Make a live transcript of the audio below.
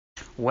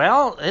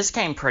Well, this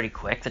came pretty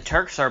quick. The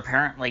Turks are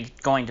apparently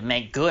going to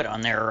make good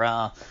on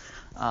their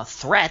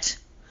threat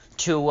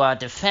to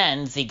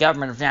defend the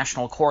government of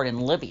national accord in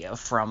Libya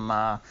from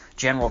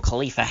General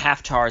Khalifa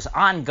Haftar's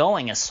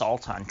ongoing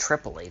assault on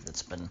Tripoli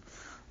that's been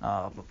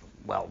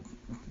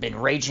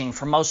raging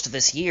for most of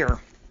this year.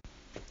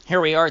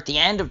 Here we are at the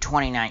end of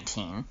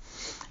 2019,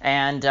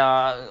 and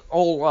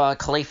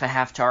Khalifa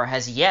Haftar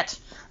has yet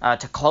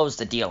to close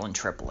the deal in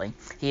Tripoli.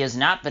 He has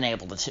not been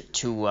able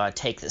to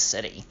take the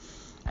city.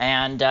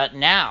 And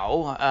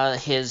now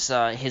his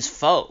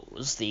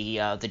foes, the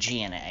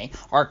GNA,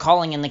 are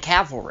calling in the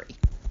cavalry.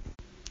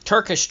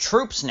 Turkish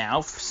troops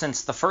now, for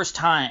the first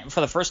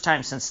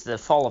time since the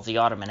fall of the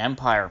Ottoman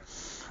Empire,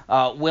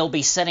 will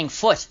be setting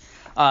foot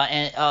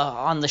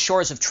on the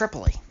shores of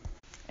Tripoli.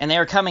 And they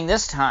are coming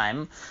this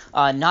time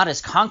not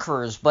as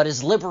conquerors, but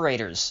as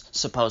liberators,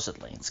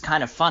 supposedly. It's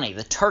kind of funny.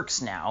 The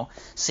Turks now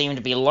seem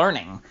to be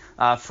learning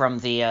from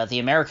the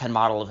American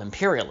model of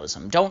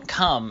imperialism. Don't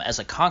come as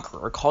a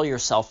conqueror. Call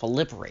yourself a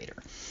liberator.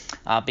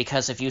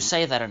 Because if you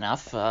say that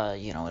enough,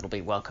 it'll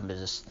be welcomed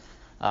as,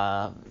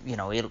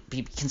 it'll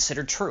be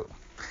considered true.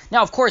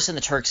 Now, of course, in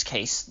the Turks'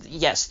 case,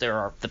 yes, there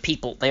are the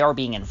people. They are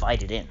being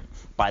invited in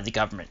by the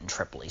government in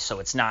Tripoli, so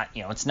it's not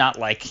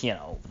like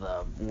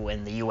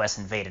when the U.S.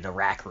 invaded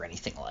Iraq or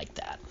anything like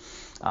that.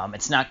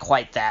 It's not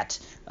quite that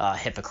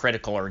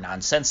hypocritical or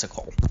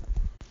nonsensical.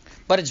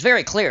 But it's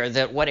very clear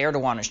that what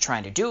Erdogan is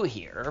trying to do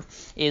here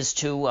is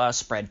to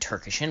spread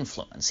Turkish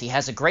influence. He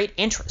has a great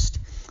interest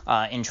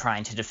in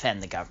trying to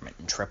defend the government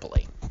in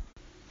Tripoli.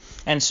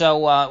 And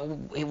so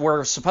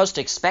we're supposed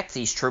to expect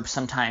these troops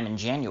sometime in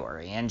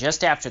January. And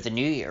just after the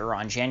New Year,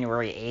 on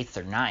January 8th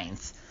or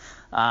 9th,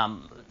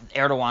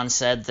 Erdogan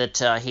said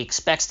that he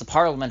expects the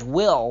parliament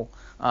will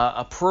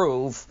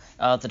approve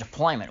the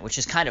deployment, which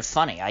is kind of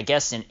funny. I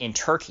guess in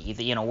Turkey,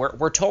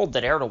 we're told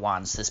that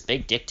Erdogan's this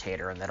big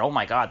dictator and that, oh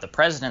my God, the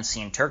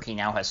presidency in Turkey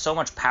now has so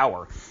much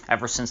power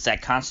ever since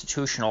that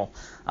constitutional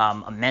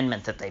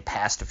amendment that they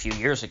passed a few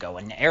years ago.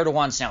 And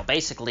Erdogan's now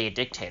basically a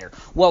dictator.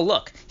 Well,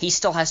 look, he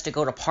still has to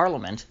go to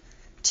parliament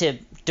to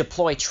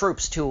deploy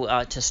troops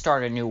to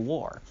start a new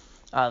war.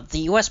 The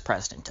U.S.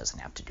 president doesn't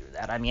have to do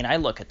that. I mean, I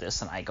look at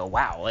this and I go,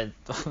 wow,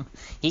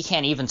 he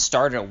can't even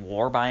start a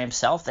war by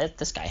himself.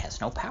 This guy has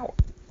no power.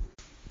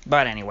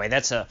 But anyway,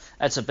 that's a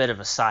bit of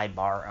a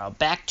sidebar.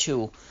 Back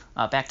to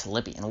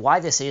Libya, and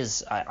why this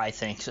is, I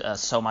think,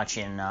 so much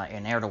in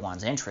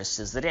Erdogan's interest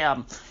is that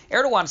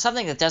Erdogan,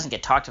 something that doesn't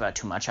get talked about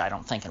too much, I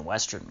don't think, in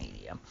Western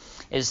media,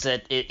 is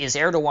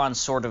Erdogan's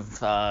sort of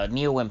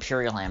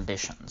neo-imperial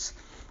ambitions.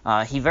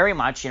 He very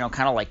much,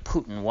 kind of like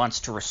Putin,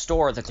 wants to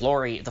restore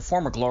the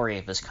former glory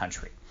of his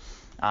country,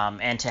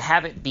 and to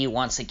have it be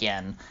once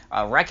again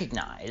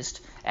recognized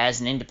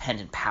as an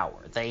independent power.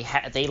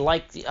 They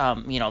like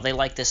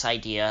this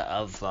idea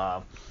of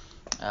what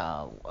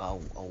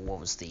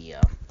was the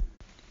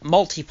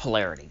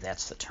multipolarity?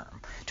 That's the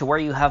term, to where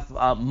you have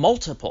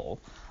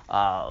multiple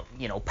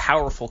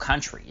powerful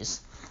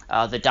countries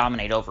that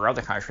dominate over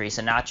other countries,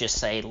 and not just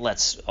say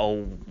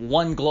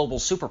one global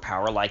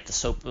superpower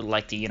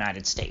like the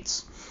United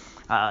States.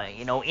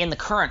 In the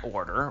current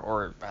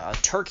order,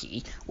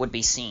 Turkey would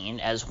be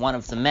seen as one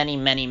of the many,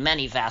 many,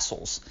 many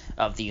vassals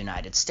of the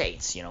United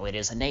States. It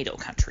is a NATO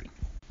country.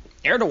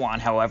 Erdogan,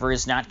 however,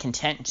 is not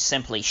content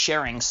simply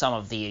sharing some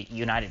of the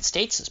United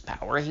States'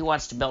 power. He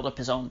wants to build up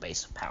his own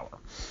base of power.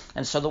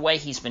 And so the way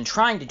he's been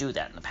trying to do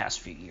that in the past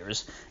few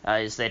years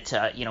is that,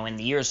 in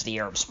the years of the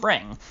Arab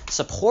Spring,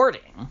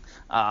 supporting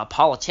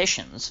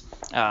politicians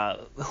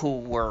who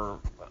were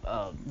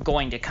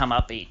going to come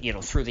up,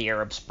 through the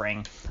Arab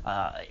Spring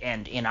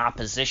and in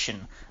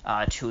opposition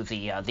to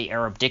the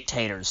Arab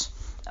dictators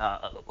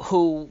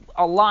who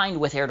aligned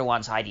with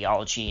Erdogan's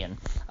ideology and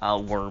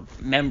were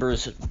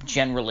members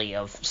generally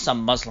of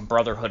some Muslim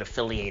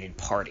Brotherhood-affiliated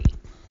party.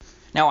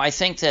 Now, I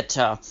think that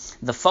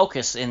the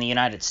focus in the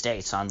United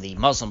States on the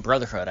Muslim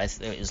Brotherhood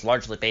is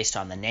largely based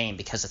on the name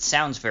because it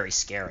sounds very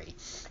scary.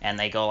 And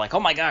they go like, oh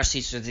my gosh,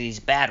 these are these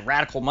bad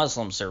radical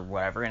Muslims or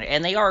whatever.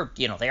 And they are,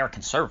 they are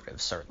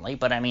conservative, certainly.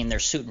 But I mean, they're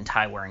suit and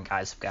tie wearing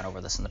guys have gone over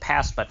this in the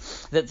past. But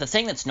the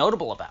thing that's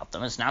notable about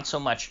them is not so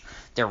much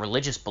their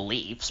religious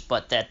beliefs,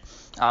 but that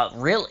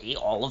really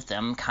all of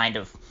them kind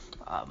of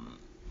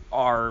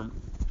are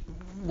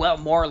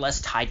more or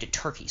less tied to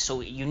Turkey.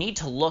 So you need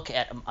to look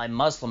at a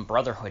Muslim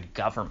Brotherhood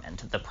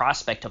government, the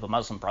prospect of a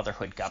Muslim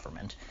Brotherhood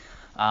government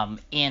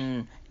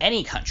in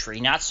any country,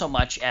 not so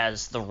much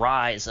as the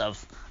rise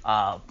of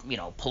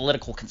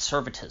political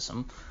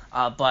conservatism,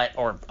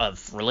 or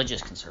of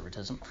religious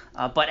conservatism,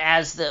 but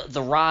as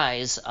the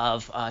rise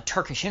of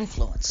Turkish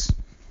influence.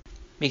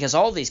 Because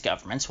all these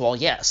governments, well,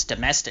 yes,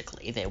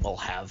 domestically they will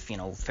have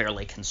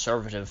fairly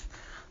conservative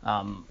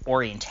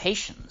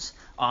orientations.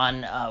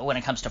 When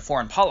it comes to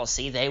foreign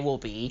policy, they will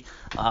be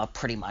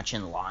pretty much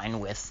in line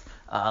with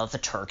the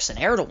Turks and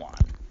Erdogan.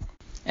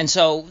 And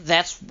so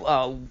that's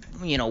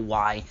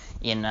why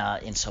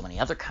in so many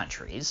other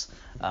countries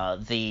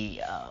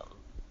the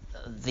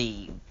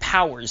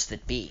powers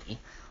that be,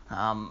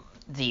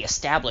 the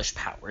established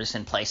powers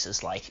in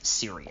places like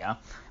Syria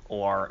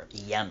or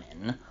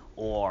Yemen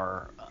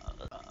or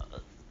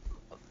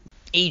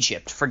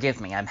Egypt, forgive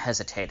me, I'm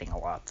hesitating a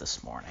lot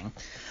this morning,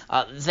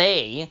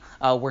 they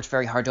worked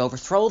very hard to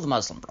overthrow the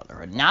Muslim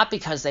Brotherhood, not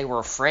because they were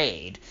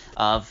afraid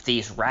of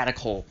these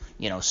radical,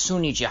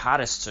 Sunni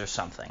jihadists or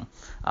something,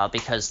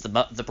 because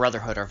the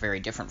Brotherhood are very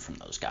different from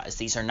those guys.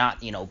 These are not,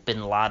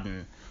 bin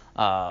Laden,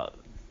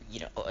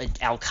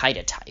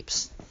 Al-Qaeda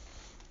types.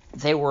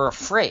 They were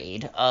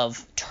afraid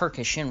of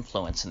Turkish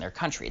influence in their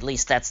country. At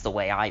least that's the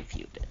way I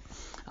viewed it.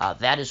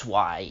 That is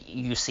why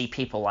you see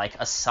people like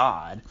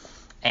Assad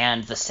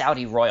and the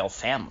Saudi royal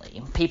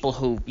family, people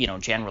who,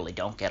 generally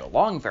don't get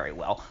along very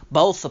well,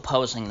 both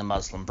opposing the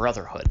Muslim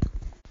Brotherhood.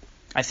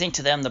 I think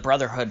to them the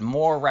Brotherhood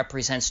more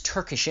represents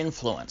Turkish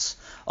influence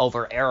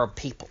over Arab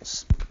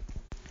peoples.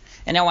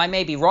 And now I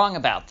may be wrong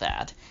about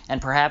that,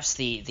 and perhaps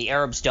the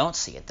Arabs don't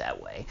see it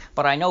that way,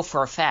 but I know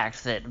for a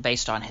fact that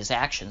based on his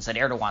actions that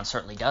Erdogan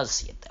certainly does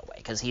see it that way,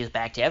 because he has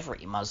backed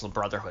every Muslim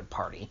Brotherhood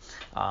party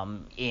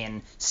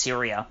in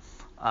Syria,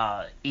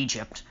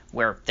 Egypt,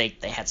 where they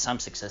had some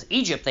success.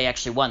 Egypt, they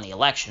actually won the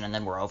election and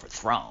then were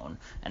overthrown.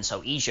 And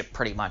so Egypt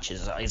pretty much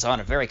is on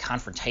a very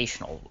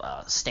confrontational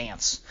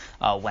stance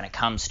when it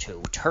comes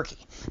to Turkey.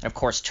 And of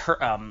course,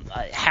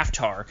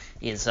 Haftar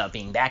is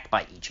being backed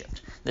by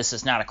Egypt. This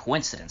is not a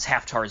coincidence.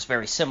 Haftar is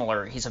very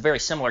similar. He's a very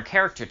similar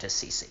character to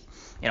Sisi.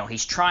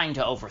 He's trying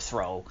to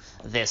overthrow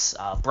this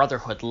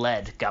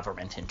Brotherhood-led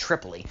government in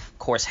Tripoli. Of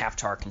course,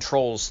 Haftar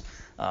controls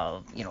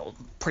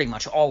pretty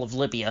much all of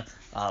Libya,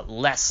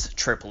 less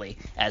Tripoli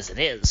as it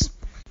is.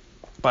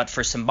 But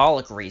for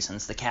symbolic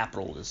reasons, the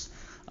capital is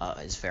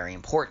very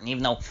important,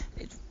 even though,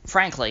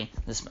 frankly,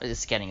 this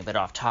is getting a bit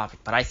off topic,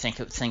 but I think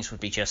things would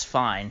be just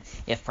fine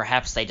if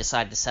perhaps they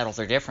decided to settle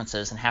their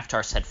differences and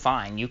Haftar said,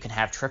 fine, you can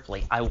have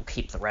Tripoli, I will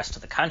keep the rest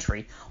of the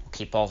country, I'll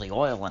keep all the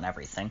oil and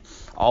everything,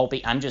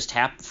 I'm just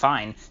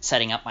fine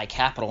setting up my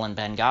capital in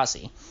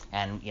Benghazi,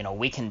 and,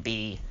 we can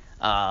be,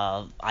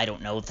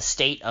 the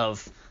state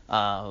of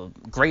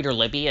Greater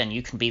Libya, and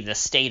you can be the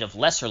state of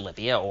Lesser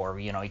Libya, or,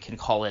 you can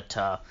call it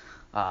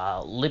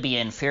Libya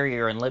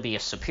Inferior and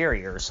Libya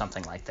Superior or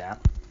something like that.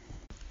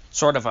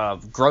 Sort of a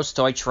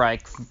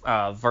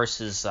Großdeutschreich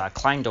versus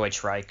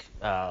Kleindeutschreich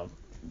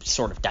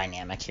sort of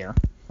dynamic here.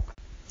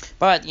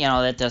 But,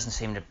 that doesn't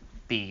seem to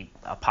be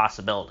a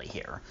possibility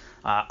here.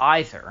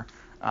 Either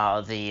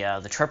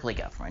the Tripoli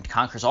government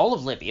conquers all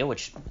of Libya,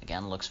 which,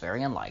 again, looks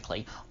very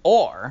unlikely,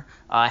 or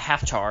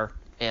Haftar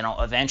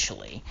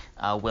eventually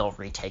will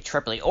retake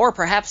Tripoli, or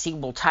perhaps he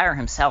will tire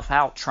himself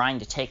out trying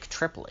to take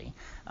Tripoli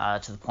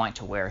to the point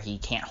to where he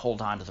can't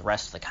hold on to the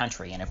rest of the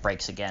country and it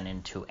breaks again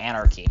into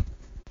anarchy.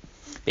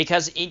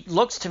 Because it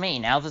looks to me,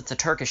 now that the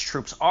Turkish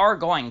troops are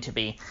going to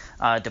be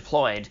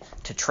deployed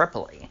to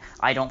Tripoli,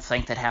 I don't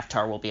think that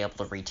Haftar will be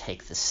able to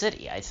retake the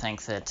city. I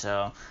think that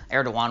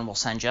Erdogan will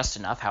send just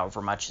enough,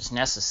 however much is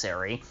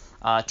necessary,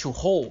 to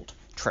hold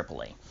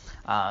Tripoli.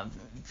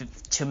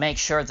 To make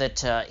sure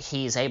that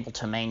he's able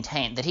to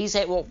maintain that he's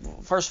able.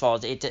 First of all,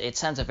 it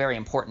sends a very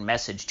important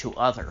message to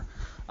other,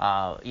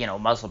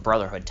 Muslim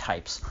Brotherhood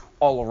types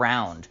all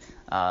around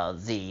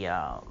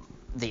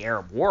the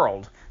Arab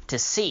world to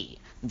see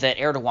that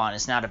Erdogan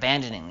is not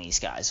abandoning these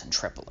guys in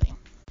Tripoli,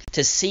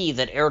 to see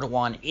that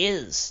Erdogan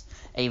is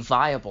a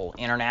viable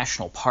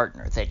international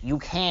partner, that you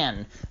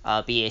can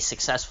be a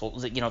successful,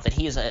 that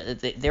he is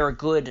they're a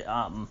good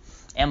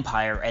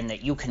empire, and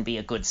that you can be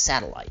a good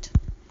satellite.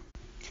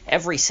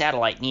 Every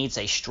satellite needs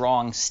a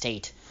strong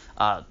state,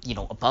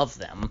 above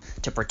them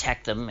to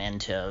protect them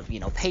and to,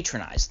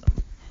 patronize them.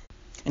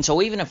 And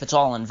so even if it's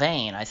all in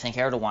vain, I think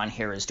Erdogan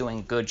here is doing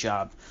a good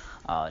job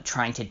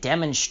trying to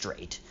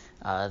demonstrate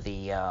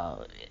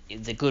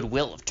the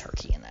goodwill of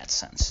Turkey in that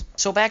sense.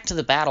 So back to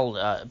the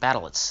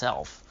battle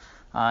itself.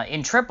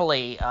 In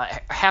Tripoli,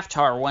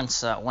 Haftar,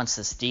 once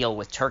this deal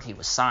with Turkey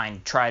was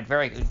signed, tried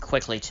very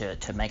quickly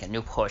to make a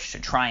new push to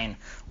try and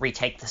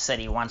retake the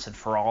city once and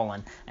for all,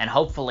 and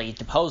hopefully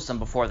depose them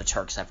before the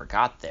Turks ever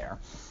got there.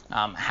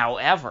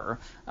 However,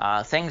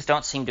 things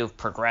don't seem to have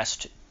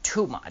progressed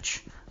too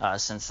much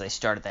since they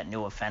started that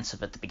new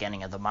offensive at the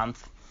beginning of the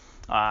month.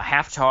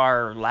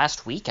 Haftar,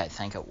 last week I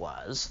think it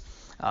was,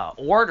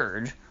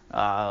 ordered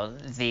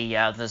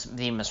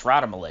the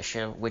Misrata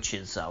militia, which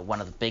is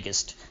one of the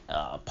biggest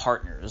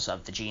partners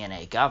of the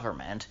GNA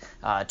government,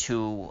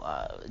 to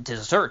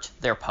desert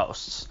their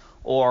posts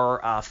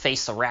or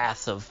face the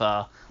wrath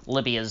of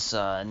Libya's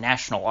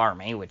National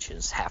Army, which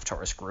is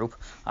Haftar's group,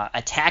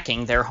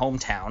 attacking their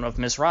hometown of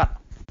Misrata.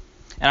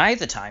 And I at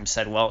the time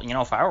said, well,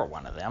 if I were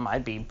one of them,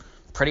 I'd be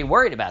pretty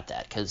worried about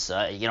that, because,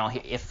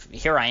 if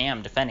here I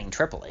am defending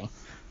Tripoli,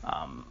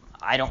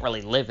 I don't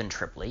really live in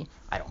Tripoli.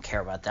 I don't care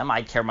about them.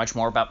 I care much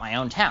more about my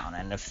own town.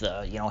 And if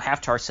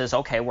Haftar says,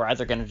 okay, we're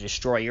either going to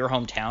destroy your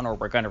hometown or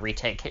we're going to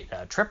retake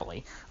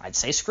Tripoli, I'd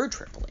say screw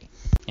Tripoli.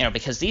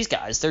 Because these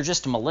guys, they're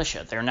just a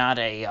militia. They're not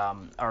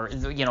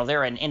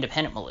they're an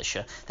independent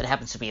militia that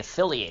happens to be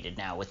affiliated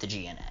now with the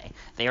GNA.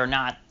 They are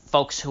not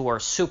folks who are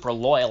super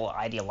loyal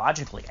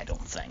ideologically, I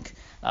don't think,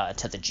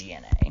 to the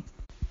GNA.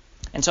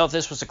 And so if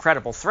this was a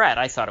credible threat,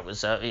 I thought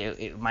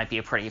it might be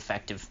a pretty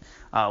effective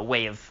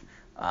way of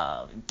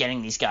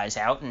getting these guys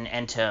out,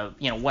 and to,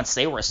 once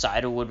they were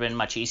aside, it would have been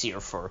much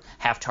easier for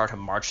Haftar to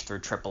march through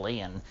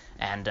Tripoli and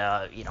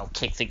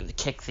kick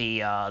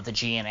the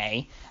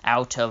GNA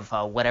out of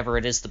whatever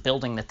it is, the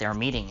building that they're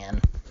meeting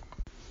in.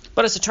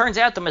 But as it turns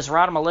out, the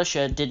Misrata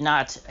militia did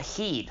not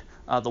heed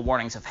the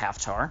warnings of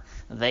Haftar.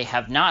 They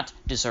have not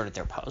deserted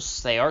their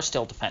posts. They are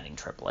still defending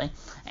Tripoli,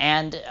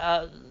 and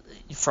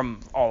from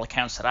all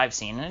accounts that I've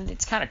seen, and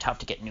it's kind of tough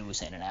to get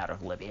news in and out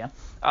of Libya,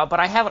 but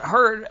I haven't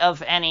heard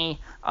of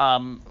any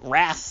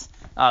wrath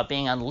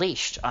being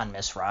unleashed on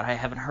Misrata. I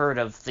haven't heard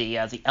of the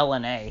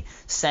LNA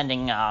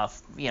sending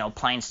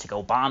planes to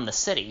go bomb the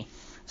city.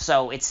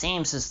 So it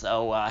seems as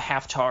though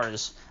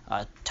Haftar's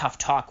tough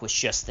talk was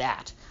just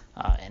that,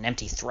 an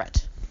empty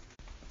threat.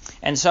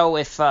 And so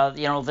if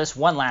this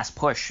one last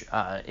push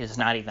is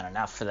not even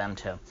enough for them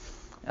to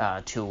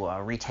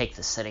retake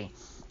the city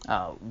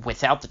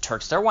without the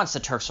Turks there, once the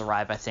Turks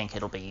arrive, I think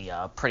it'll be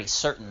pretty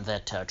certain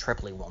that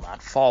Tripoli will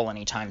not fall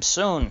anytime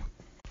soon.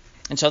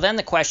 And so then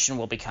the question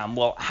will become,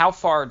 well, how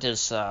far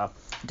does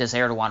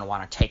Erdogan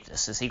want to take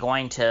this? Is he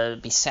going to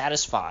be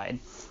satisfied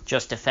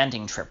just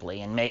defending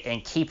Tripoli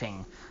and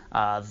keeping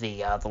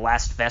the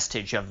last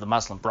vestige of the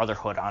Muslim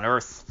Brotherhood on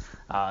earth,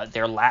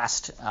 their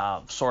last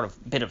sort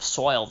of bit of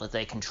soil that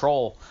they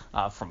control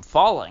from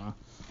falling?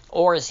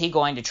 Or is he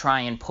going to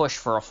try and push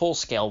for a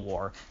full-scale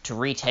war to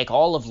retake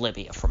all of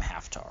Libya from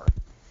Haftar?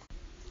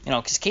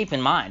 Because keep in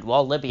mind,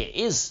 while Libya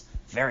is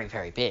very,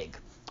 very big,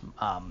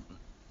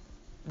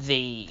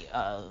 the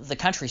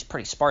country's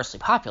pretty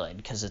sparsely populated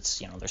because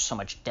it's there's so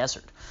much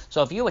desert.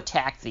 So if you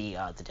attack the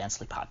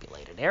densely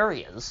populated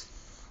areas,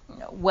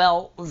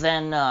 well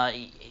then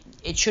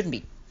it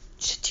shouldn't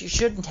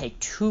take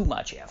too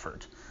much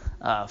effort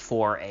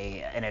for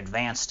an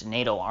advanced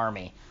NATO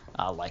army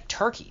like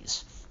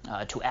Turkey's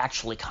to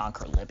actually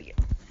conquer Libya.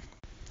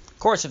 Of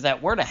course, if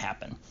that were to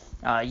happen,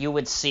 you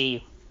would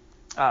see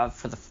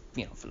for the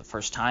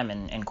first time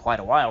in quite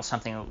a while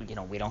something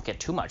we don't get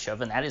too much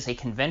of, and that is a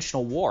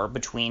conventional war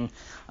between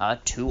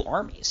two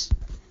armies.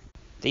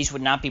 These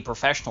would not be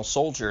professional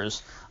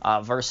soldiers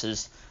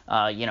versus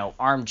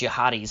armed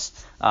jihadis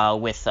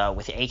with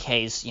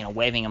AKs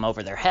waving them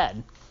over their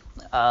head.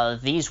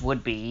 These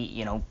would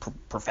be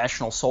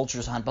professional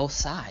soldiers on both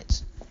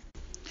sides,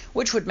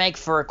 which would make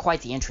for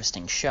quite the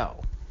interesting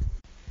show.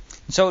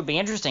 So it would be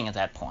interesting at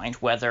that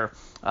point whether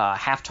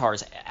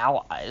Haftar's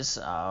allies,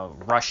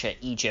 Russia,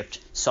 Egypt,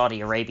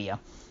 Saudi Arabia,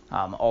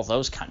 all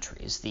those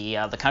countries,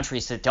 the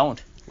countries that don't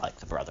like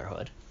the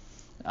Brotherhood.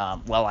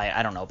 Well,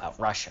 I don't know about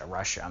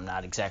Russia. I'm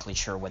not exactly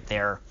sure what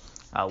their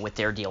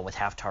deal with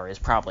Haftar is.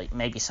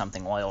 Maybe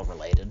something oil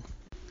related.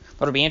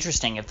 But it'll be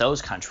interesting if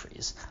those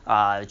countries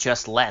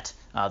just let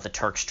the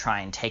Turks try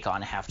and take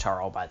on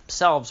Haftar all by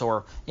themselves,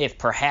 or if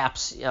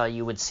perhaps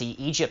you would see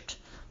Egypt,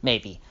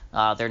 maybe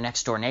their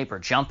next door neighbor,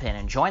 jump in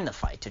and join the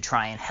fight to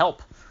try and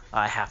help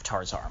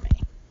Haftar's army.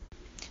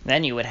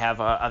 Then you would have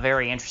a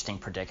very interesting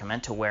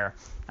predicament to where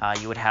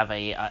you would have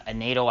a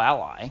NATO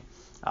ally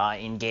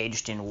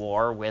engaged in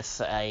war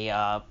with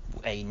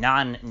a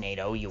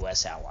non-NATO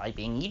U.S. ally,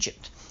 being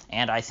Egypt.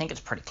 And I think it's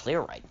pretty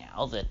clear right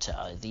now that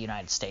the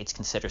United States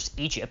considers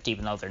Egypt,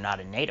 even though they're not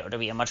in NATO, to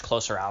be a much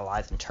closer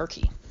ally than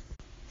Turkey.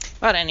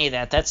 But any of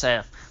that, that's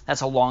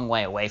a long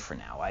way away for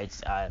now.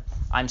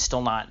 I'm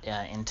still not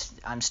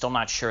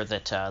sure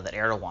that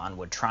Erdogan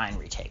would try and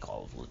retake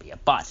all of Libya,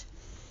 but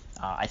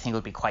I think it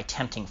would be quite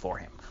tempting for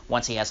him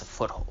once he has a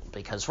foothold,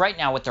 because right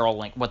now what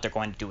they're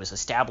going to do is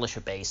establish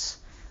a base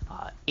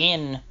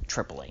in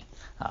Tripoli.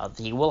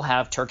 He will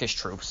have Turkish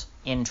troops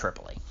in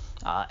Tripoli,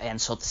 and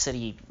so the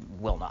city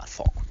will not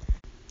fall.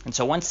 And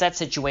so once that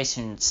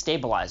situation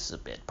stabilizes a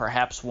bit,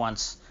 perhaps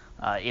once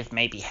if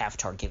maybe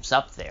Haftar gives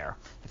up there,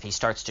 if he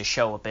starts to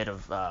show a bit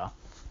of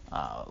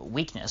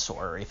weakness,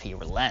 or if he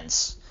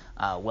relents,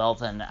 well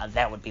then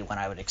that would be when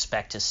I would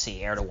expect to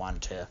see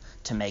Erdogan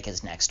to make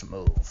his next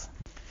move.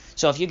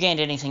 So if you gained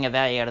anything of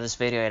value out of this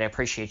video, I'd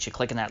appreciate you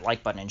clicking that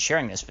like button and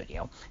sharing this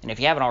video. And if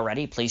you haven't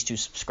already, please do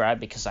subscribe,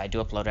 because I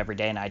do upload every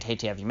day and I'd hate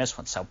to have you miss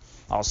one. So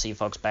I'll see you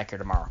folks back here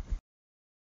tomorrow.